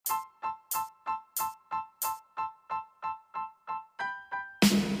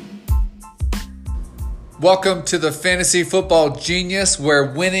Welcome to the Fantasy Football Genius, where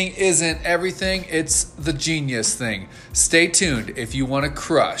winning isn't everything, it's the genius thing. Stay tuned if you want to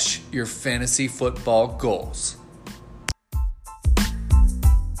crush your fantasy football goals.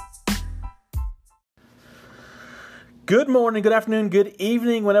 Good morning, good afternoon, good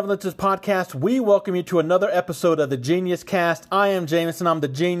evening. Whenever that's this podcast, we welcome you to another episode of the Genius Cast. I am Jameson. I'm the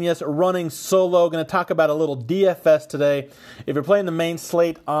genius running solo. Going to talk about a little DFS today. If you're playing the main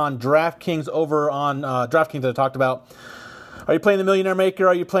slate on DraftKings over on DraftKings that I talked about, are you playing the Millionaire Maker?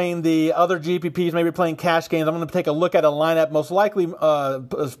 Are you playing the other GPPs? Maybe you're playing cash games. I'm going to take a look at a lineup, most likely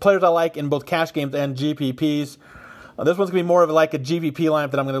players I like in both cash games and GPPs. This one's going to be more of like a GPP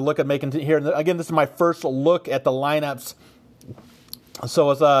lineup that I'm going to look at making here. Again, this is my first look at the lineups.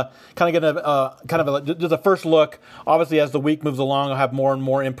 So it's kind of just a first look. Obviously, as the week moves along, I'll have more and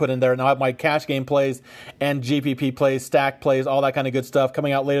more input in there, and I'll have my cash game plays and GPP plays, stack plays, all that kind of good stuff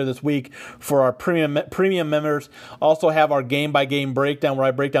coming out later this week for our premium members. Also have our game by game breakdown where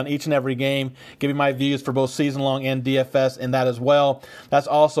I break down each and every game, give you my views for both season long and DFS in that as well. That's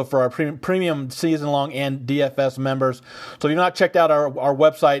also for our premium season long and DFS members. So if you've not checked out our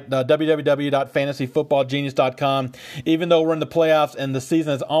website, www.fantasyfootballgenius.com, even though we're in the playoffs and the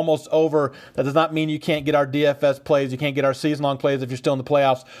season is almost over, that does not mean you can't get our DFS plays. You can't get our season-long plays if you're still in the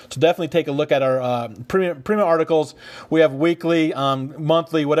playoffs. So definitely take a look at our premium articles. We have weekly,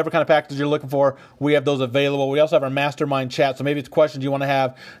 monthly, whatever kind of packages you're looking for, we have those available. We also have our mastermind chat, so maybe it's questions you want to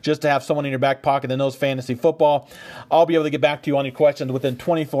have just to have someone in your back pocket that knows fantasy football. I'll be able to get back to you on your questions within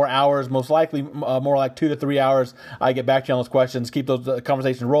 24 hours, most likely more like 2 to 3 hours. I get back to you on those questions, keep those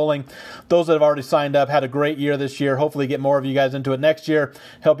conversations rolling. Those that have already signed up had a great year this year. Hopefully get more of you guys into it next year,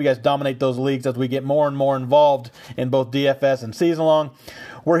 help you guys dominate those leagues as we get more and more involved in both DFS and season long.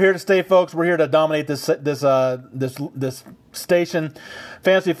 We're here to stay, folks. We're here to dominate this station.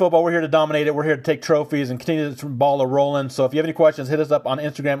 Fantasy football, we're here to dominate it. We're here to take trophies and continue this ball rolling. So if you have any questions, hit us up on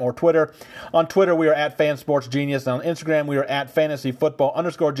Instagram or Twitter. On Twitter, we are at FanSportsGenius. And on Instagram, we are at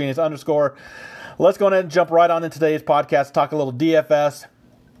FantasyFootball_Genius_. Let's go ahead and jump right on in today's podcast, talk a little DFS.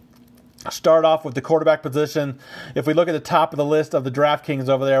 Start off with the quarterback position. If we look at the top of the list of the DraftKings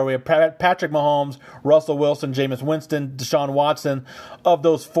over there, we have Patrick Mahomes, Russell Wilson, Jameis Winston, Deshaun Watson. Of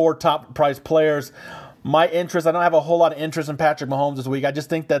those four top-priced players, my interest, I don't have a whole lot of interest in Patrick Mahomes this week. I just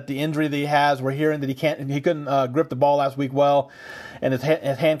think that the injury that he has, we're hearing that he couldn't grip the ball last week well, and his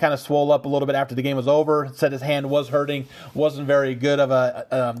hand kind of swole up a little bit after the game was over. Said his hand was hurting, wasn't very good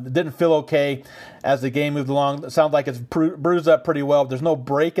didn't feel okay as the game moved along. It sounds like it's bruised up pretty well. There's no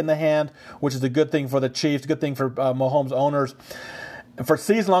break in the hand, which is a good thing for the Chiefs, good thing for Mahomes owners. For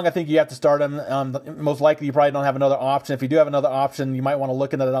season long, I think you have to start him. Most likely, you probably don't have another option. If you do have another option, you might want to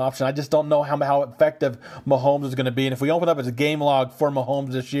look into that option. I just don't know how effective Mahomes is going to be. And if we open up his game log for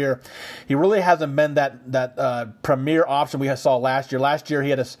Mahomes this year, he really hasn't been that premier option we saw last year. Last year, he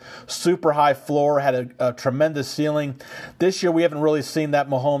had a super high floor, had a tremendous ceiling. This year, we haven't really seen that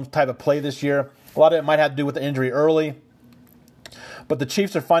Mahomes type of play this year. A lot of it might have to do with the injury early. But the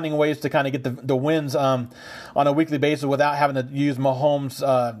Chiefs are finding ways to kind of get the wins on a weekly basis without having to use Mahomes'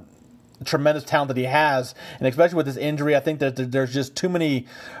 tremendous talent that he has, and especially with this injury, I think that there's just too many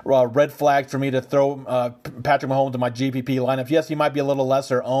red flags for me to throw Patrick Mahomes in my GPP lineups. Yes, he might be a little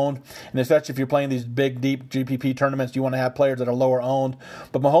lesser owned, and especially if you're playing these big, deep GPP tournaments, you want to have players that are lower owned.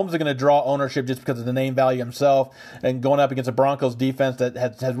 But Mahomes is going to draw ownership just because of the name value himself, and going up against a Broncos defense that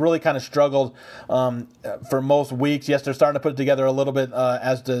has really kind of struggled for most weeks. Yes, they're starting to put it together a little bit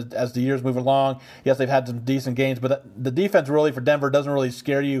as the years move along. Yes, they've had some decent games, but the defense really for Denver doesn't really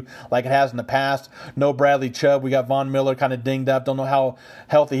scare you like it has in the past. No Bradley Chubb. We got Von Miller kind of dinged up. Don't know how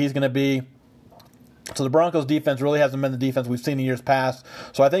healthy he's going to be. So the Broncos defense really hasn't been the defense we've seen in years past.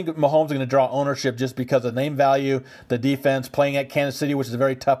 So I think Mahomes is going to draw ownership just because of name value, the defense, playing at Kansas City, which is a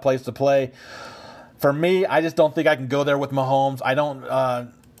very tough place to play. For me, I just don't think I can go there with Mahomes. I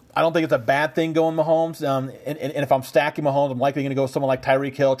don't think it's a bad thing going Mahomes. And if I'm stacking Mahomes, I'm likely going to go with someone like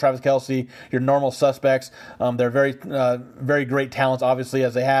Tyreek Hill, Travis Kelce, your normal suspects. They're very, very great talents, obviously,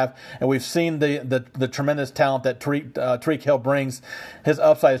 as they have. And we've seen the tremendous talent that Tyreek Hill brings. His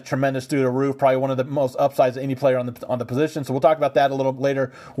upside is tremendous through the roof, probably one of the most upsides of any player on the position. So we'll talk about that a little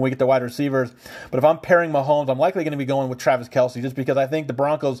later when we get to wide receivers. But if I'm pairing Mahomes, I'm likely going to be going with Travis Kelce just because I think the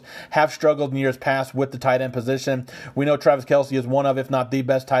Broncos have struggled in years past with the tight end position. We know Travis Kelce is one of, if not the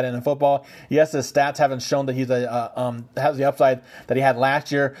best tight tight end in football. Yes, his stats haven't shown that he's has the upside that he had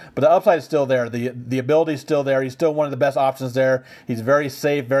last year, but the upside is still there. The ability is still there. He's still one of the best options there. He's very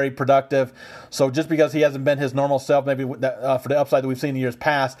safe, very productive. So just because he hasn't been his normal self, maybe for the upside that we've seen in years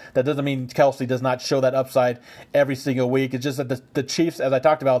past, that doesn't mean Kelce does not show that upside every single week. It's just that the Chiefs, as I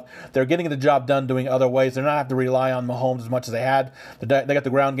talked about, they're getting the job done doing other ways. They're not having to rely on Mahomes as much as they had. They got the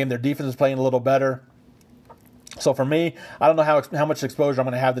ground game. Their defense is playing a little better. So for me, I don't know how much exposure I'm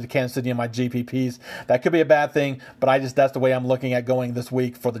going to have to the Kansas City in my GPPs. That could be a bad thing, but that's the way I'm looking at going this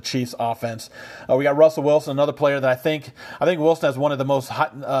week for the Chiefs offense. We got Russell Wilson, another player that I think Wilson has one of the most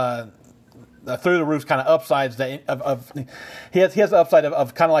hot, through the roof kind of upsides he has the upside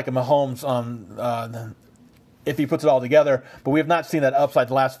of kind of like a Mahomes if he puts it all together, but we have not seen that upside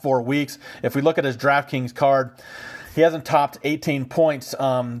the last 4 weeks. If we look at his DraftKings card, he hasn't topped 18 points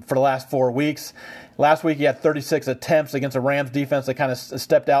for the last 4 weeks. Last week he had 36 attempts against a Rams defense that kind of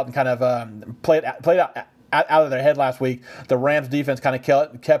stepped out and kind of played out of their head last week. The Rams defense kind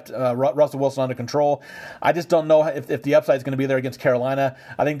of kept Russell Wilson under control. I just don't know if the upside is going to be there against Carolina.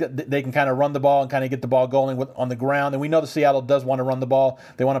 I think that they can kind of run the ball and kind of get the ball going on the ground. And we know that Seattle does want to run the ball.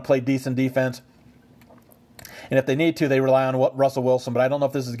 They want to play decent defense. And if they need to, they rely on Russell Wilson. But I don't know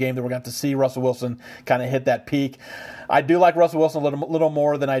if this is a game that we're going to have to see Russell Wilson kind of hit that peak. I do like Russell Wilson a little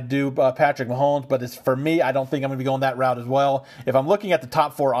more than I do Patrick Mahomes. But for me, I don't think I'm going to be going that route as well. If I'm looking at the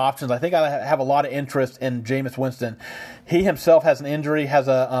top 4 options, I think I have a lot of interest in Jameis Winston. He himself has an injury, has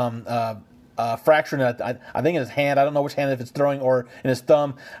a fracture in I think in his hand. I don't know which hand, if it's throwing or in his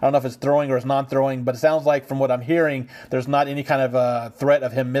thumb. I don't know if it's throwing or it's non-throwing, but it sounds like from what I'm hearing, there's not any kind of threat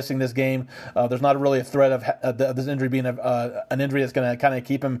of him missing this game. There's not really a threat of this injury being an injury that's going to kind of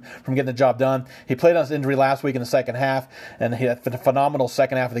keep him from getting the job done. He played on his injury last week in the second half, and he had a phenomenal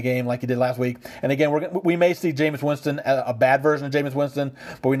second half of the game like he did last week. And again, we may see Jameis Winston, a bad version of Jameis Winston,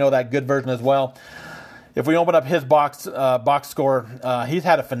 but we know that good version as well. If we open up his box score, he's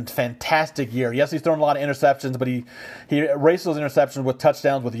had a fantastic year. Yes, he's thrown a lot of interceptions, but he races those interceptions with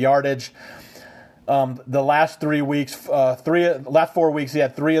touchdowns, with yardage. The last 3 weeks, last 4 weeks, he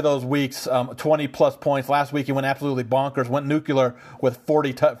had 3 of those weeks 20-plus points. Last week he went absolutely bonkers, went nuclear with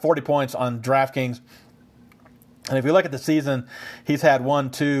 40 points on DraftKings. And if you look at the season, he's had 9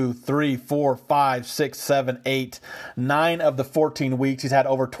 of the 14 weeks. He's had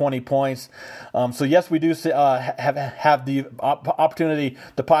over 20 points. So yes, we do have the opportunity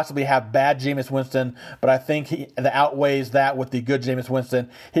to possibly have bad Jameis Winston, but I think that outweighs that with the good Jameis Winston.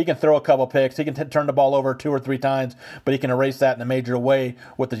 He can throw a couple picks. He can turn the ball over 2 or 3 times, but he can erase that in a major way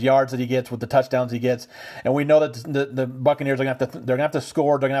with the yards that he gets, with the touchdowns he gets. And we know that the Buccaneers are going to have to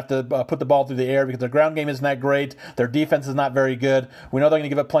score. They're going to have to put the ball through the air because their ground game isn't that great. Their defense is not very good. We know they're going to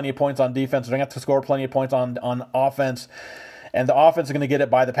give up plenty of points on defense. They're going to have to score plenty of points on offense. And the offense is going to get it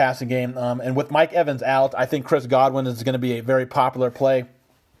by the passing game. And with Mike Evans out, I think Chris Godwin is going to be a very popular play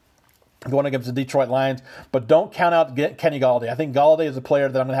going against the Detroit Lions, but don't count out Kenny Golladay. I think Golladay is a player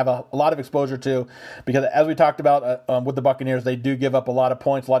that I'm going to have a lot of exposure to because, as we talked about with the Buccaneers, they do give up a lot of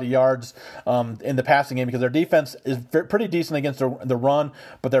points, a lot of yards in the passing game because their defense is pretty decent against the run,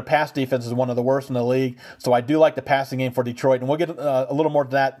 but their pass defense is one of the worst in the league. So I do like the passing game for Detroit, and we'll get a little more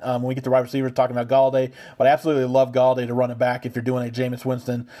to that when we get to wide receivers talking about Golladay, but I absolutely love Golladay to run it back if you're doing a Jameis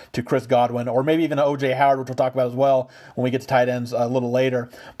Winston to Chris Godwin, or maybe even an O.J. Howard, which we'll talk about as well when we get to tight ends a little later.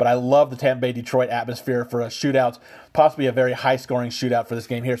 But I love the Tampa Bay Detroit atmosphere for a shootout, possibly a very high-scoring shootout for this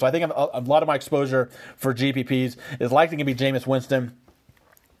game here. So I think a lot of my exposure for GPPs is likely going to be Jameis Winston.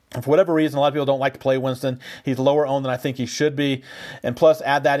 And for whatever reason, a lot of people don't like to play Winston. He's lower owned than I think he should be. And plus,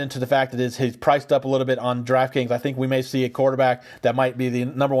 add that into the fact that he's priced up a little bit on DraftKings. I think we may see a quarterback that might be the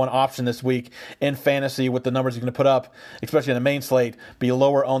number one option this week in fantasy with the numbers he's going to put up, especially in the main slate, be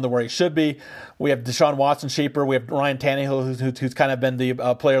lower owned than where he should be. We have Deshaun Watson cheaper. We have Ryan Tannehill, who's kind of been the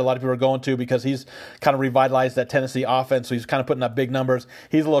player a lot of people are going to because he's kind of revitalized that Tennessee offense, so he's kind of putting up big numbers.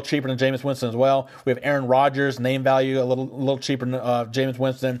 He's a little cheaper than Jameis Winston as well. We have Aaron Rodgers, name value, a little cheaper than Jameis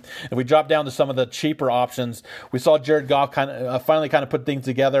Winston. If we drop down to some of the cheaper options, we saw Jared Goff finally put things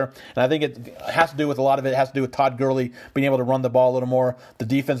together, and I think it has to do with Todd Gurley being able to run the ball a little more. The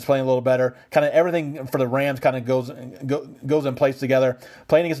defense playing a little better. Kind of everything for the Rams kind of goes in place together.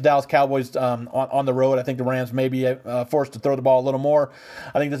 Playing against the Dallas Cowboys on the road, I think the Rams may be forced to throw the ball a little more.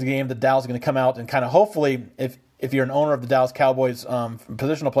 I think this is a game that Dallas is going to come out and kind of hopefully, if you're an owner of the Dallas Cowboys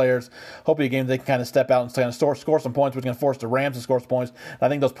positional players, hopefully a game they can kind of step out and kind of score some points, which is going to force the Rams to score some points. And I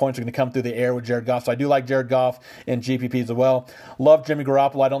think those points are going to come through the air with Jared Goff. So I do like Jared Goff in GPPs as well. Love Jimmy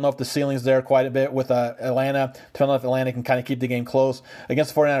Garoppolo. I don't know if the ceiling's there quite a bit with Atlanta. Depending on if Atlanta can kind of keep the game close.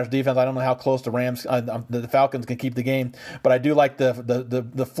 Against the 49ers defense, I don't know how close the Falcons can keep the game. But I do like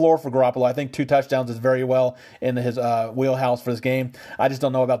the floor for Garoppolo. I think 2 touchdowns is very well in his wheelhouse for this game. I just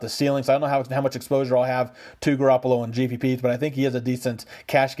don't know about the ceiling. So I don't know how much exposure I'll have to Garoppolo and GPPs, but I think he is a decent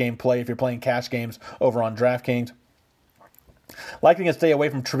cash game play if you're playing cash games over on DraftKings. Likely to stay away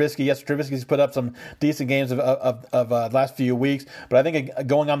from Trubisky. Yes, Trubisky's put up some decent games of last few weeks, but I think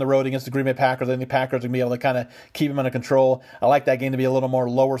going on the road against the Green Bay Packers, I think the Packers are going to be able to kind of keep him under control. I like that game to be a little more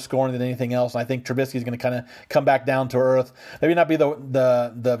lower scoring than anything else, and I think Trubisky's going to kind of come back down to earth. Maybe not be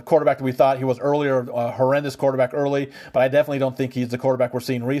the quarterback that we thought he was earlier, a horrendous quarterback early, but I definitely don't think he's the quarterback we're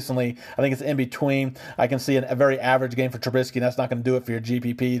seeing recently. I think it's in between. I can see a very average game for Trubisky, and that's not going to do it for your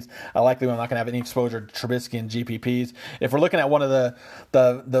GPPs. Likely I'm not going to have any exposure to Trubisky and GPPs. If we're looking at one of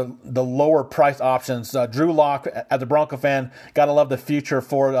the lower price options, Drew Lock, as a Bronco fan, gotta love the future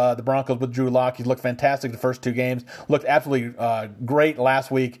for the Broncos with Drew Lock. He's looked fantastic the first 2 games, looked absolutely great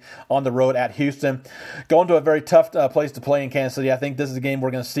last week on the road at Houston. Going to a very tough place to play in Kansas City. I think this is a game we're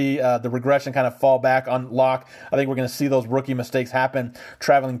going to see the regression kind of fall back on Lock. I think we're going to see those rookie mistakes happen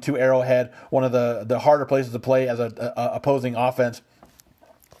traveling to Arrowhead, one of the harder places to play as a opposing offense.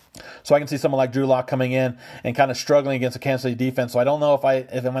 So I can see someone like Drew Lock coming in and kind of struggling against the Kansas City defense. So I don't know if I'm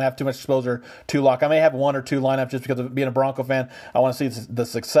going to have too much exposure to Lock. I may have 1 or 2 lineups just because of being a Bronco fan. I want to see the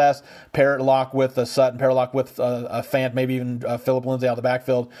success. Pair Lock with Sutton, pair Lock with Fant, maybe even Phillip Lindsay out of the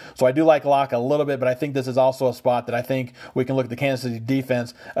backfield. So I do like Lock a little bit, but I think this is also a spot that I think we can look at the Kansas City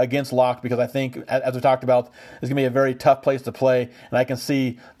defense against Lock, because I think, as we talked about, it's going to be a very tough place to play. And I can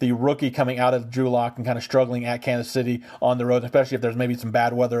see the rookie coming out of Drew Lock and kind of struggling at Kansas City on the road, especially if there's maybe some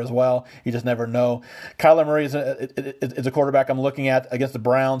bad weather as well. You just never know. Kyler Murray is a quarterback I'm looking at against the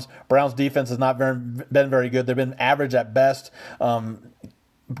Browns. Browns defense has not been very good. They've been average at best,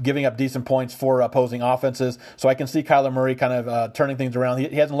 giving up decent points for opposing offenses. So I can see Kyler Murray kind of turning things around.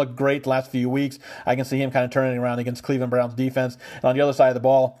 He hasn't looked great the last few weeks. I can see him kind of turning it around against Cleveland Browns defense. And on the other side of the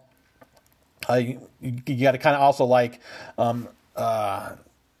ball, you got to kind of also like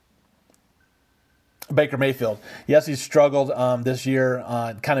Baker Mayfield. Yes, he's struggled this year,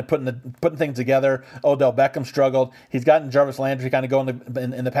 kind of putting things together. Odell Beckham struggled. He's gotten Jarvis Landry kind of going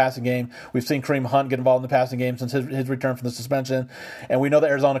in the passing game. We've seen Kareem Hunt get involved in the passing game since his return from the suspension. And we know the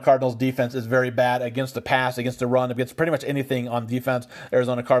Arizona Cardinals defense is very bad against the pass, against the run, against pretty much anything on defense.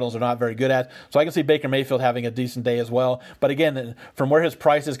 Arizona Cardinals are not very good at. So I can see Baker Mayfield having a decent day as well. But again, from where his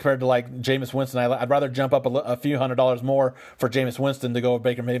price is compared to like Jameis Winston, I'd rather jump up a few $100s more for Jameis Winston to go with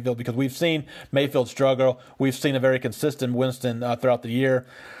Baker Mayfield, because we've seen Mayfield struggle. We've seen a very consistent Winston throughout the year.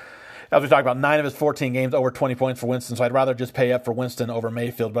 As we talked about, 9 of his 14 games over 20 points for Winston, so I'd rather just pay up for Winston over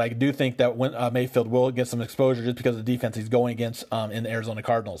Mayfield. But I do think that Mayfield will get some exposure just because of the defense he's going against in the Arizona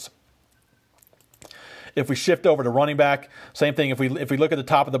Cardinals. If we shift over to running back, same thing. If we look at the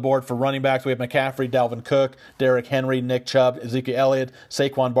top of the board for running backs, we have McCaffrey, Dalvin Cook, Derrick Henry, Nick Chubb, Ezekiel Elliott,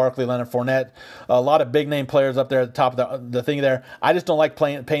 Saquon Barkley, Leonard Fournette. A lot of big name players up there at the top of the thing there. I just don't like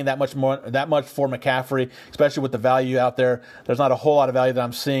paying that much for McCaffrey, especially with the value out there. There's not a whole lot of value that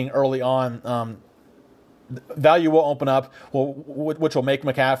I'm seeing early on. Value will open up, which will make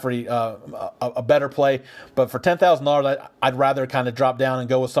McCaffrey a better play. But for $10,000, I'd rather kind of drop down and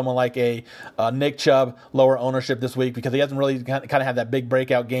go with someone like a Nick Chubb, lower ownership this week, because he hasn't really kind of had that big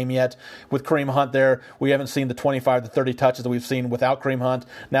breakout game yet. With Kareem Hunt there, we haven't seen the 25 to 30 touches that we've seen without Kareem Hunt.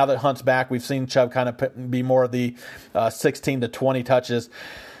 Now that Hunt's back, we've seen Chubb kind of be more of the 16 to 20 touches.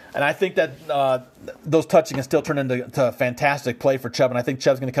 And I think that those touches can still turn into a fantastic play for Chubb. And I think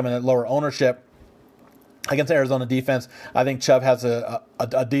Chubb's going to come in at lower ownership against the Arizona defense. I think Chubb has a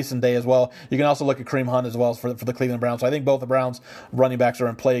decent day as well. You can also look at Kareem Hunt as well for the Cleveland Browns. So I think both the Browns running backs are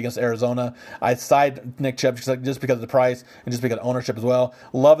in play against Arizona. I side Nick Chubb just because of the price and just because of ownership as well.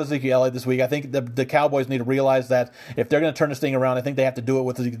 Love Ezekiel Elliott this week. I think the Cowboys need to realize that if they're going to turn this thing around, I think they have to do it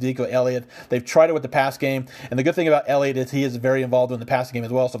with Ezekiel Elliott. They've tried it with the pass game, and the good thing about Elliott is he is very involved in the passing game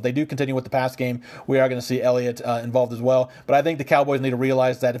as well. So if they do continue with the pass game, we are going to see Elliott involved as well. But I think the Cowboys need to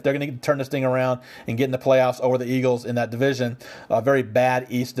realize that if they're going to turn this thing around and get in the playoffs over the Eagles in that division, a very bad bad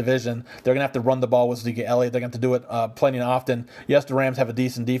East Division. They're going to have to run the ball with Zeke Elliott. They're going to have to do it plenty and often. Yes, the Rams have a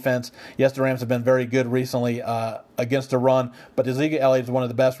decent defense. Yes, the Rams have been very good recently against the run, but Zeke Elliott is one of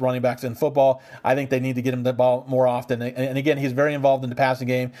the best running backs in football. I think they need to get him the ball more often. And again, he's very involved in the passing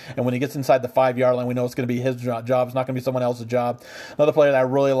game, and when he gets inside the 5-yard line, we know it's going to be his job. It's not going to be someone else's job. Another player that I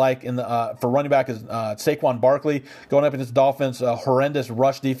really like for running back is Saquon Barkley going up against the Dolphins. Horrendous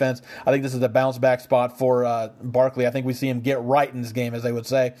rush defense. I think this is a bounce back spot for Barkley. I think we see him get right in this game, as they would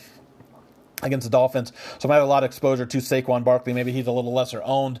say, against the Dolphins. So I have a lot of exposure to Saquon Barkley. Maybe he's a little lesser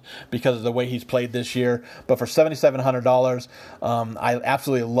owned because of the way he's played this year. But for $7,700, I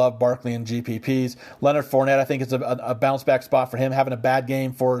absolutely love Barkley in GPPs. Leonard Fournette, I think it's a bounce back spot for him. Having a bad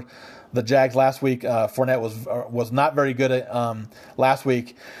game for the Jags last week. Fournette was not very good last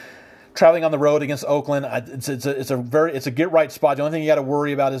week. Traveling on the road against Oakland, it's a get right spot. The only thing you got to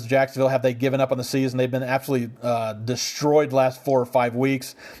worry about is Jacksonville. Have they given up on the season? They've been absolutely destroyed the last 4 or 5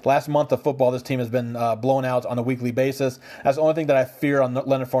 weeks. The last month of football, this team has been blown out on a weekly basis. That's the only thing that I fear on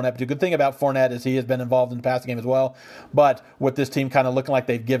Leonard Fournette. But the good thing about Fournette is he has been involved in the passing game as well. But with this team kind of looking like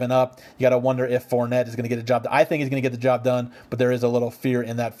they've given up, you got to wonder if Fournette is going to get a job done. I think he's going to get the job done, but there is a little fear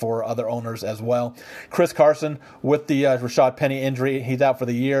in that for other owners as well. Chris Carson with the Rashad Penny injury, he's out for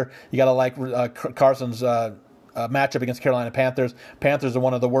the year. You got to like Carson's matchup against Carolina Panthers. Panthers are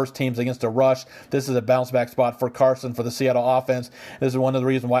one of the worst teams against a rush. This is a bounce back spot for Carson for the Seattle offense. This is one of the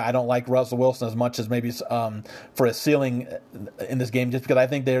reasons why I don't like Russell Wilson as much as maybe for his ceiling in this game, just because I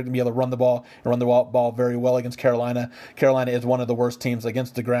think they're going to be able to run the ball and run the ball very well against Carolina. Carolina is one of the worst teams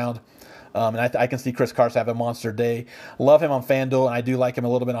against the ground. And I can see Chris Carson have a monster day. Love him on FanDuel, and I do like him a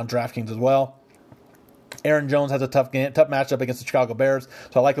little bit on DraftKings as well. Aaron Jones has a tough matchup against the Chicago Bears,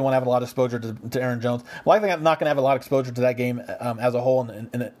 so I like the one having a lot of exposure to Aaron Jones. I like I'm not going to have a lot of exposure to that game as a whole,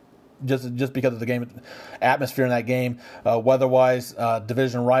 and just because of the game atmosphere in that game, weather-wise,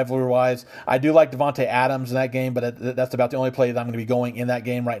 division rivalry-wise. I do like Devontae Adams in that game, but that's about the only play that I'm going to be going in that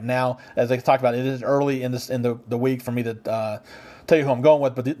game right now. As I talked about, it is early in the week for me to tell you who I'm going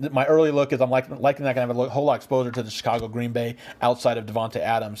with, but my early look is I'm likely not going to have a whole lot of exposure to the Chicago Green Bay outside of Devontae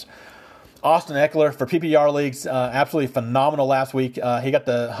Adams. Austin Eckler for PPR leagues, absolutely phenomenal last week. He got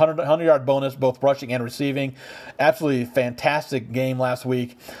the 100-yard bonus, both rushing and receiving. Absolutely fantastic game last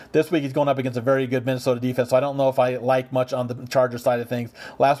week. This week he's going up against a very good Minnesota defense, so I don't know if I like much on the Chargers side of things.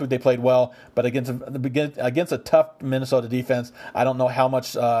 Last week they played well, but against a tough Minnesota defense, I don't know how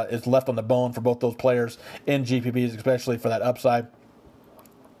much is left on the bone for both those players in GPPs, especially for that upside.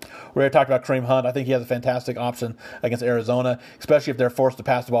 We already talked about Kareem Hunt. I think he has a fantastic option against Arizona, especially if they're forced to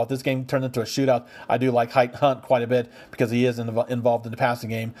pass the ball. If this game turns into a shootout, I do like Hunt quite a bit because he is involved in the passing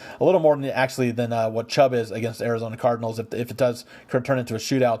game a little more than what Chubb is against Arizona Cardinals. If it does turn into a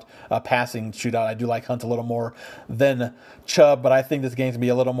shootout, a passing shootout, I do like Hunt a little more than Chubb, but I think this game's going to be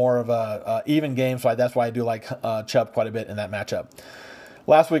a little more of a even game, so that's why I do like Chubb quite a bit in that matchup.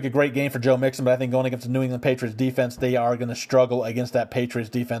 Last week, a great game for Joe Mixon, but I think going against the New England Patriots defense, they are going to struggle against that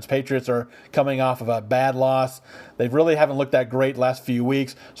Patriots defense. Patriots are coming off of a bad loss. They really haven't looked that great last few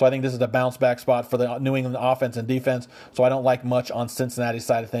weeks, so I think this is a bounce-back spot for the New England offense and defense, so I don't like much on Cincinnati's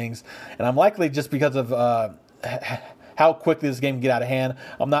side of things. And I'm likely, just because of how quickly this game can get out of hand,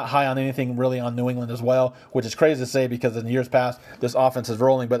 I'm not high on anything really on New England as well, which is crazy to say because in years past, this offense is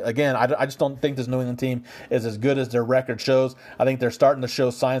rolling. But again, I just don't think this New England team is as good as their record shows. I think they're starting to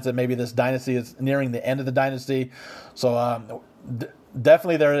show signs that maybe this dynasty is nearing the end of the dynasty. So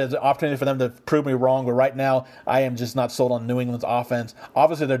definitely there is an opportunity for them to prove me wrong, but right now I am just not sold on New England's offense.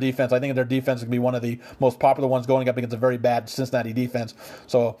 Obviously their defense, I think their defense is going to be one of the most popular ones going up against a very bad Cincinnati defense.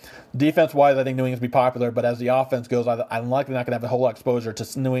 So defense-wise, I think New England's going to be popular, but as the offense goes, I'm likely not going to have a whole lot of exposure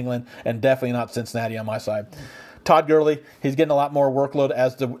to New England and definitely not Cincinnati on my side. Todd Gurley, he's getting a lot more workload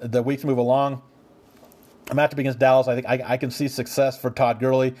as the weeks move along. A matchup against Dallas, I think I can see success for Todd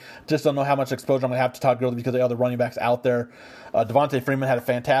Gurley. Just don't know how much exposure I'm going to have to Todd Gurley because of the other running backs out there. Devontae Freeman had a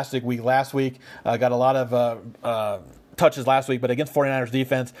fantastic week last week. Got a lot of touches last week, but against 49ers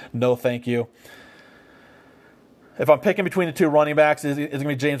defense, no thank you. If I'm picking between the two running backs, it's going to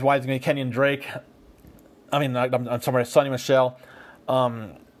be James White, it's going to be Kenyon Drake. I'm sorry, Sonny Michel.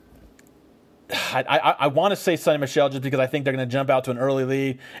 I want to say Sonny Michel just because I think they're going to jump out to an early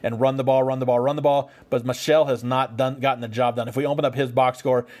lead and run the ball. But Michel has not gotten the job done. If we open up his box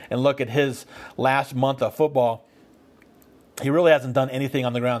score and look at his last month of football, he really hasn't done anything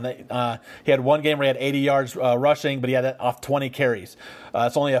on the ground. He had one game where he had 80 yards rushing, but he had it off 20 carries.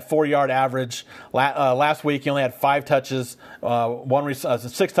 It's only a 4-yard average. Last week, he only had 5 touches,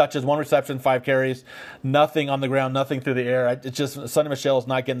 6 touches, 1 reception, 5 carries. Nothing on the ground, nothing through the air. It's just Sonny Michel is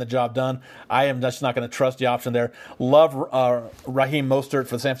not getting the job done. I am just not going to trust the option there. Love Raheem Mostert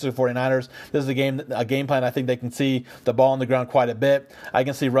for the San Francisco 49ers. This is a game plan I think they can see the ball on the ground quite a bit. I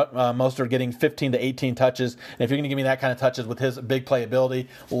can see Mostert getting 15 to 18 touches. And if you're going to give me that kind of touches with his big playability,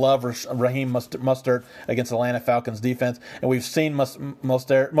 love Raheem Mostert against the Atlanta Falcons defense. And we've seen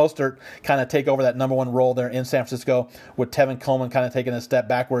Mostert kind of take over that number 1 role there in San Francisco, with Tevin Coleman kind of taking a step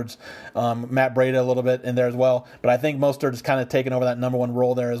backwards, Matt Breida a little bit in there as well. But I think Mostert is kind of taking over that number 1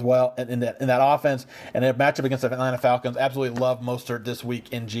 role there as well in that offense. And a matchup against the Atlanta Falcons, absolutely love Mostert this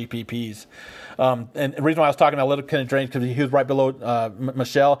week in GPPs. And the reason why I was talking about little Kenyon Drake because he was right below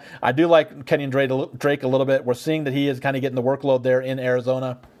Michelle. I do like Kenyon Drake a little bit. We're seeing that he is kind of getting the workload there in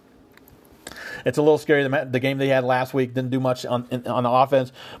Arizona. It's a little scary. The game they had last week didn't do much on the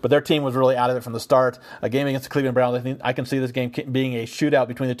offense, but their team was really out of it from the start. A game against the Cleveland Browns, I can see this game being a shootout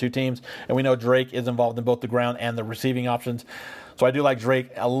between the two teams, and we know Drake is involved in both the ground and the receiving options. So I do like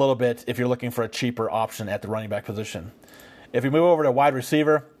Drake a little bit if you're looking for a cheaper option at the running back position. If we move over to wide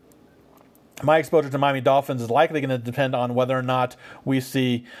receiver, my exposure to Miami Dolphins is likely going to depend on whether or not we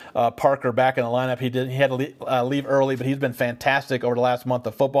see Parker back in the lineup. He had to leave early, but he's been fantastic over the last month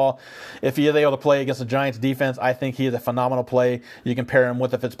of football. If he is able to play against the Giants defense, I think he is a phenomenal play. You can pair him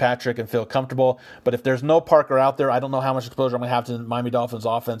with a Fitzpatrick and feel comfortable. But if there's no Parker out there, I don't know how much exposure I'm going to have to the Miami Dolphins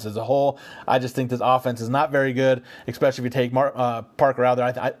offense as a whole. I just think this offense is not very good, especially if you take Parker out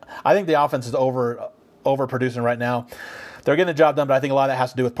there. I think the offense is overproducing right now. They're getting the job done, but I think a lot of that has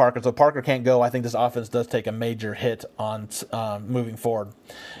to do with Parker. So if Parker can't go, I think this offense does take a major hit on moving forward.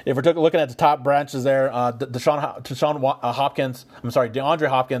 If we're looking at the top branches there, DeAndre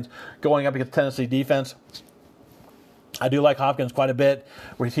Hopkins going up against Tennessee defense. I do like Hopkins quite a bit.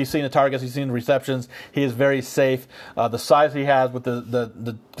 He's seen the targets, he's seen the receptions. He is very safe. The size he has with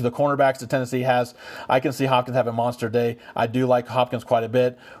the cornerbacks that Tennessee has, I can see Hopkins have a monster day. I do like Hopkins quite a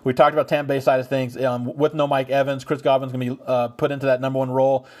bit. We talked about Tampa Bay side of things. With no Mike Evans, Chris Godwin's going to be put into that number 1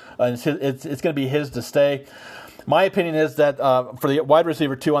 role. It's going to be his to stay. My opinion is that for the wide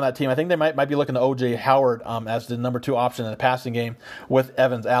receiver 2 on that team, I think they might be looking to O.J. Howard as the number 2 option in the passing game with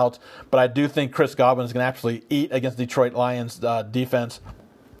Evans out. But I do think Chris Godwin is going to absolutely eat against Detroit Lions defense.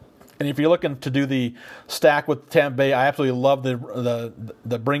 And if you're looking to do the stack with Tampa Bay, I absolutely love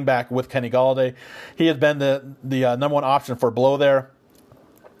the bring back with Kenny Golladay. He has been the number 1 option for Blow there.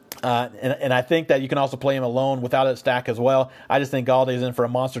 And I think that you can also play him alone without a stack as well. I just think Galladay's in for a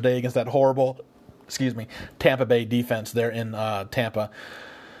monster day against that horrible Tampa Bay defense there in Tampa.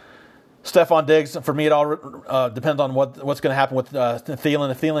 Stephon Diggs, for me, it all depends on what's going to happen with Thielen.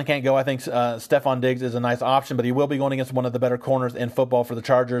 If Thielen can't go, I think Stephon Diggs is a nice option, but he will be going against one of the better corners in football for the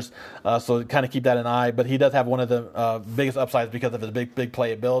Chargers, so kind of keep that in eye. But he does have one of the biggest upsides because of his big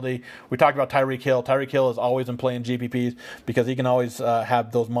playability. We talked about Tyreek Hill. Tyreek Hill is always in play in GPPs because he can always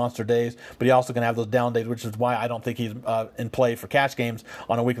have those monster days, but he also can have those down days, which is why I don't think he's in play for cash games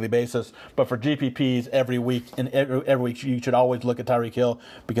on a weekly basis. But for GPPs, every week you should always look at Tyreek Hill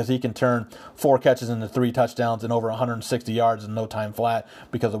because he can turn 4 catches into 3 touchdowns and over 160 yards in no time flat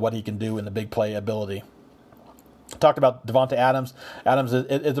because of what he can do in the big play ability. Talked about Devontae Adams. Adams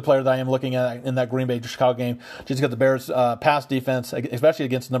is a player that I am looking at in that Green Bay-Chicago game just because the Bears' pass defense, especially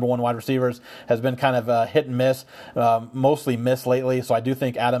against number 1 wide receivers, has been kind of hit and miss, mostly miss lately. So I do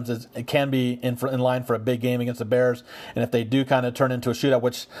think Adams can be in line for a big game against the Bears. And if they do kind of turn into a shootout,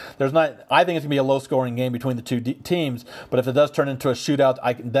 which there's not, I think it's going to be a low-scoring game between the two teams. But if it does turn into a shootout,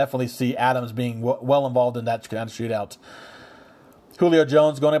 I can definitely see Adams being well involved in that kind of shootout. Julio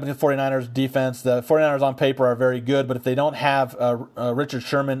Jones going up against the 49ers defense. The 49ers on paper are very good, but if they don't have Richard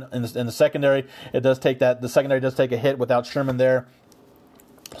Sherman in the secondary, the secondary does take a hit without Sherman there.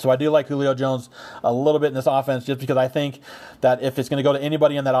 So I do like Julio Jones a little bit in this offense just because I think that if it's going to go to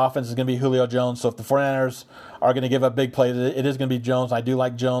anybody in that offense, it's going to be Julio Jones. So if the 49ers are going to give up big plays, it is going to be Jones. I do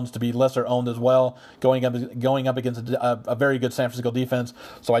like Jones to be lesser owned as well, going up against a very good San Francisco defense.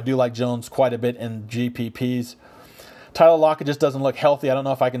 So I do like Jones quite a bit in GPPs. Tyler Lockett just doesn't look healthy. I don't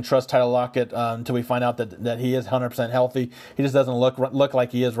know if I can trust Tyler Lockett until we find out that he is 100% healthy. He just doesn't look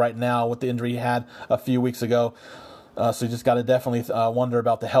like he is right now with the injury he had a few weeks ago. So you just got to definitely wonder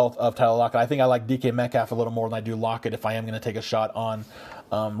about the health of Tyler Lockett. I think I like DK Metcalf a little more than I do Lockett if I am going to take a shot on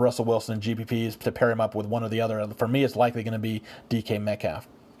Russell Wilson and GPPs to pair him up with one or the other. For me, it's likely going to be DK Metcalf.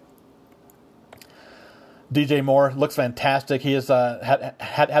 DJ Moore looks fantastic. He has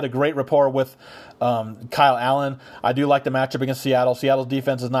had a great rapport with Kyle Allen. I do like the matchup against Seattle. Seattle's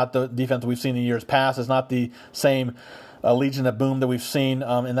defense is not the defense we've seen in years past. It's not the same Legion of Boom that we've seen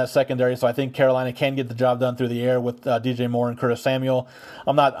in that secondary. So I think Carolina can get the job done through the air with DJ Moore and Curtis Samuel.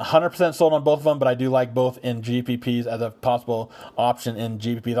 I'm not 100% sold on both of them, but I do like both in GPPs as a possible option in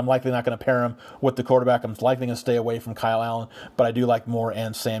GPPs. I'm likely not going to pair them with the quarterback. I'm likely going to stay away from Kyle Allen, but I do like Moore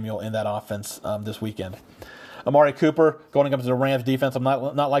and Samuel in that offense this weekend. Amari Cooper going against the Rams defense. I'm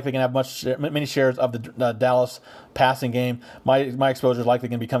not likely going to have many shares of the Dallas passing game. My exposure is likely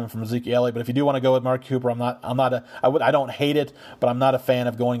going to be coming from Ezekiel Elliott. But if you do want to go with Amari Cooper, I don't hate it, but I'm not a fan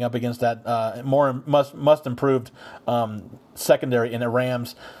of going up against that much improved secondary in the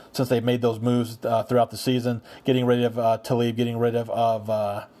Rams since they've made those moves throughout the season, getting rid of Talib, getting rid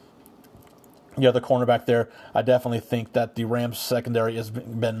of the other cornerback there. I definitely think that the Rams secondary has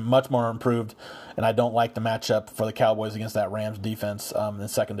been much more improved, and I don't like the matchup for the Cowboys against that Rams defense in the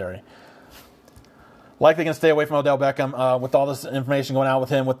secondary. Likely going to stay away from Odell Beckham with all this information going out with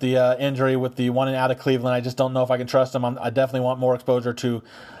him, with the injury, with the one out of Cleveland. I just don't know if I can trust him. I definitely want more exposure to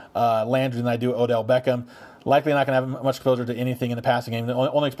Landry than I do Odell Beckham. Likely not going to have much exposure to anything in the passing game. The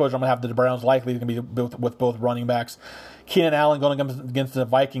only exposure I'm going to have to the Browns likely going to be with both running backs. Keenan Allen going against the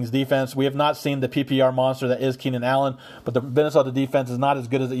Vikings defense. We have not seen the PPR monster that is Keenan Allen, but the Minnesota defense is not as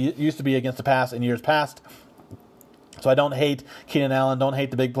good as it used to be against the pass in years past. So I don't hate Keenan Allen, don't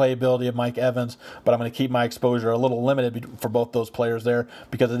hate the big playability of Mike Evans, but I'm going to keep my exposure a little limited for both those players there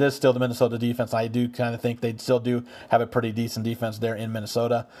because it is still the Minnesota defense. I do kind of think they still do have a pretty decent defense there in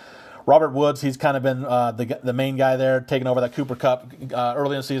Minnesota. Robert Woods, he's kind of been the main guy there, taking over that Cooper Kupp.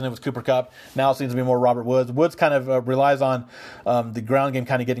 Early in the season, it was Cooper Kupp. Now it seems to be more Robert Woods. Woods kind of relies on the ground game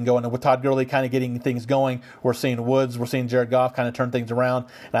kind of getting going. And with Todd Gurley kind of getting things going, we're seeing Woods, we're seeing Jared Goff kind of turn things around.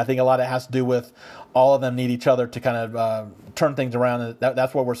 And I think a lot of it has to do with all of them need each other to kind of turn things around. And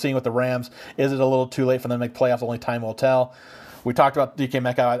that's what we're seeing with the Rams. Is it a little too late for them to make playoffs? Only time will tell. We talked about DK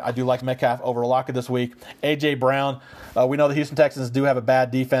Metcalf. I do like Metcalf over Lockett this week. A.J. Brown. We know the Houston Texans do have a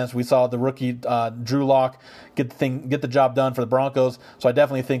bad defense. We saw the rookie Drew Lock get the job done for the Broncos. So I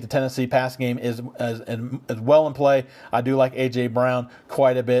definitely think the Tennessee pass game is well in play. I do like A.J. Brown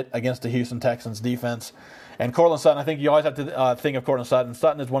quite a bit against the Houston Texans defense. And Courtland Sutton, I think you always have to think of Courtland Sutton.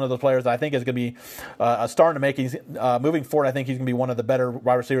 Sutton is one of those players that I think is going to be starting to make. He's moving forward. I think he's going to be one of the better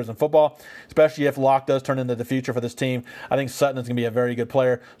wide receivers in football, especially if Locke does turn into the future for this team. I think Sutton is going to be a very good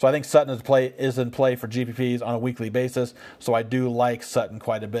player. So I think Sutton is in play for GPPs on a weekly basis. So I do like Sutton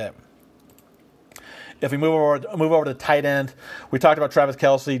quite a bit. If we move over to tight end, we talked about Travis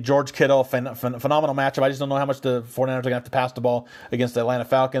Kelce, George Kittle, phenomenal matchup. I just don't know how much the 49ers are going to have to pass the ball against the Atlanta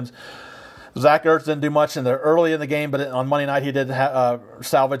Falcons. Zach Ertz didn't do much early in the game, but on Monday night he did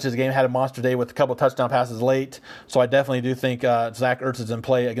salvage his game, had a monster day with a couple touchdown passes late. So I definitely do think Zach Ertz is in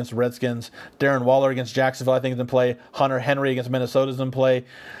play against the Redskins. Darren Waller against Jacksonville I think is in play. Hunter Henry against Minnesota is in play.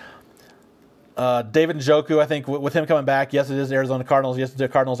 David Njoku, I think with him coming back, yes, it is the Arizona Cardinals. Yes, the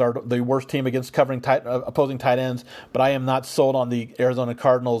Cardinals are the worst team against covering opposing tight ends, but I am not sold on the Arizona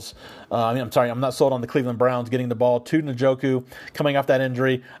Cardinals. I'm not sold on the Cleveland Browns getting the ball to Njoku coming off that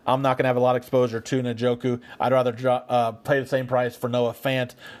injury. I'm not going to have a lot of exposure to Njoku. I'd rather pay the same price for Noah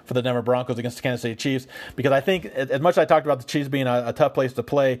Fant for the Denver Broncos against the Kansas City Chiefs because I think as much as I talked about the Chiefs being a tough place to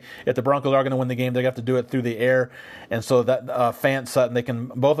play, if the Broncos are going to win the game, they have to do it through the air, and so that Fant,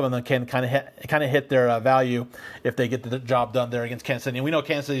 Sutton, both of them can kind of hit their value if they get the job done there against Kansas City. And we know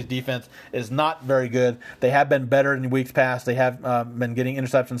Kansas City's defense is not very good. They have been better in weeks past. They have been getting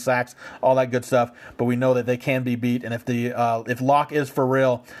interception sacks, all that good stuff. But we know that they can be beat. And if Locke is for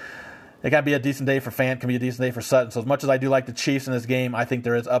real, it can be a decent day for Fant, can be a decent day for Sutton. So as much as I do like the Chiefs in this game, I think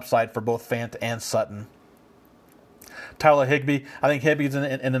there is upside for both Fant and Sutton. Tyler Higbee. I think Higbee's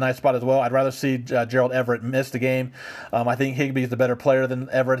in a nice spot as well. I'd rather see Gerald Everett miss the game. I think Higbee's the better player than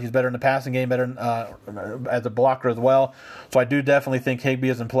Everett. He's better in the passing game, better as a blocker as well. So I do definitely think Higbee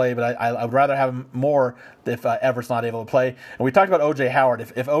is in play, but I would rather have him more if Everett's not able to play. And we talked about O.J. Howard.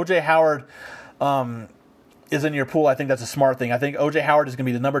 If O.J. Howard is in your pool, I think that's a smart thing. I think O.J. Howard is going to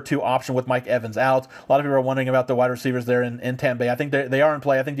be the number 2 option with Mike Evans out. A lot of people are wondering about the wide receivers there in Tampa Bay. I think they are in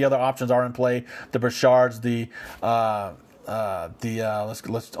play. I think the other options are in play. The Brashards,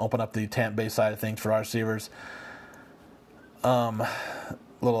 let's open up the Tampa Bay side of things for our receivers.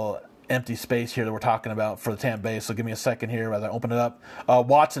 Little empty space here that we're talking about for the Tampa Bay. So give me a second here as I open it up.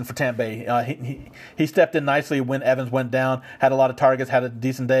 Watson for Tampa Bay. He stepped in nicely when Evans went down. Had a lot of targets. Had a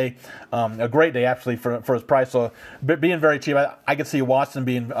decent day. A great day actually for his price. So being very cheap, I could see Watson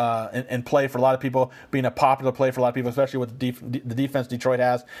being in play for a lot of people, being a popular play for a lot of people, especially with the defense Detroit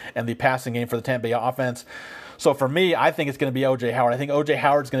has and the passing game for the Tampa Bay offense. So for me, I think it's going to be O.J. Howard. I think O.J.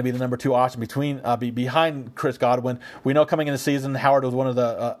 Howard's going to be the number 2 option behind Chris Godwin. We know coming into the season, Howard was one of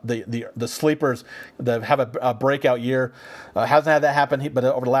the sleepers that have a breakout year. Hasn't had that happen, but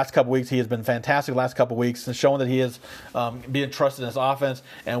over the last couple weeks, he has been fantastic. The last couple weeks, and showing that he is being trusted in his offense.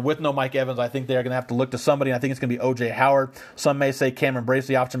 And with no Mike Evans, I think they're going to have to look to somebody. And I think it's going to be O.J. Howard. Some may say Cameron Brace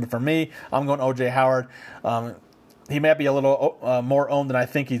the option, but for me, I'm going O.J. Howard. He might be a little more owned than I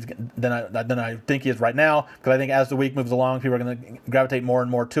think than I think he is right now, because I think as the week moves along, people are going to gravitate more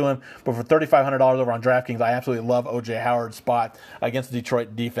and more to him. But for $3,500 over on DraftKings, I absolutely love O.J. Howard's spot against the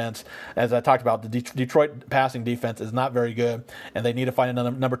Detroit defense. As I talked about, the Detroit passing defense is not very good, and they need to find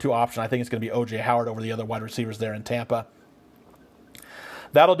another number 2 option. I think it's going to be O.J. Howard over the other wide receivers there in Tampa.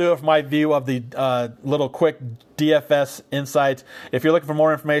 That'll do it for my view of the little quick DFS insights. If you're looking for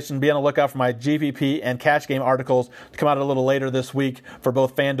more information, be on the lookout for my GPP and cash game articles to come out a little later this week for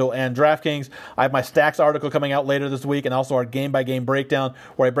both FanDuel and DraftKings. I have my stacks article coming out later this week, and also our game-by-game breakdown,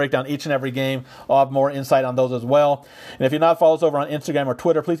 where I break down each and every game. I'll have more insight on those as well. And if you're not following us over on Instagram or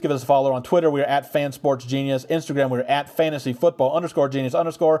Twitter, please give us a follow. On Twitter, we are at FanSportsGenius. Instagram, we're at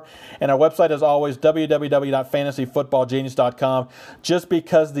FantasyFootball_Genius_. And our website, as always, www.fantasyfootballgenius.com. Just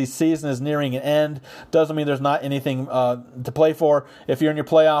because the season is nearing an end doesn't mean there's not anything to play for. If you're in your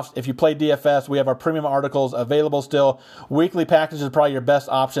playoffs, if you play DFS, we have our premium articles available still. Weekly package is probably your best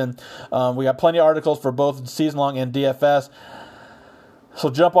option. We got plenty of articles for both season long and DFS. So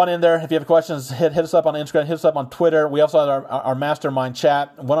jump on in there. If you have questions, hit us up on Instagram, hit us up on Twitter. We also have our mastermind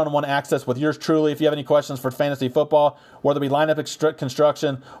chat, one-on-one access with yours truly. If you have any questions for fantasy football, whether it be lineup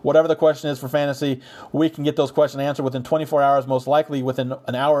construction, whatever the question is for fantasy, we can get those questions answered within 24 hours, most likely within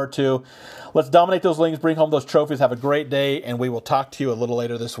an hour or two. Let's dominate those leagues, bring home those trophies. Have a great day, and we will talk to you a little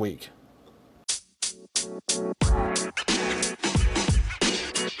later this week.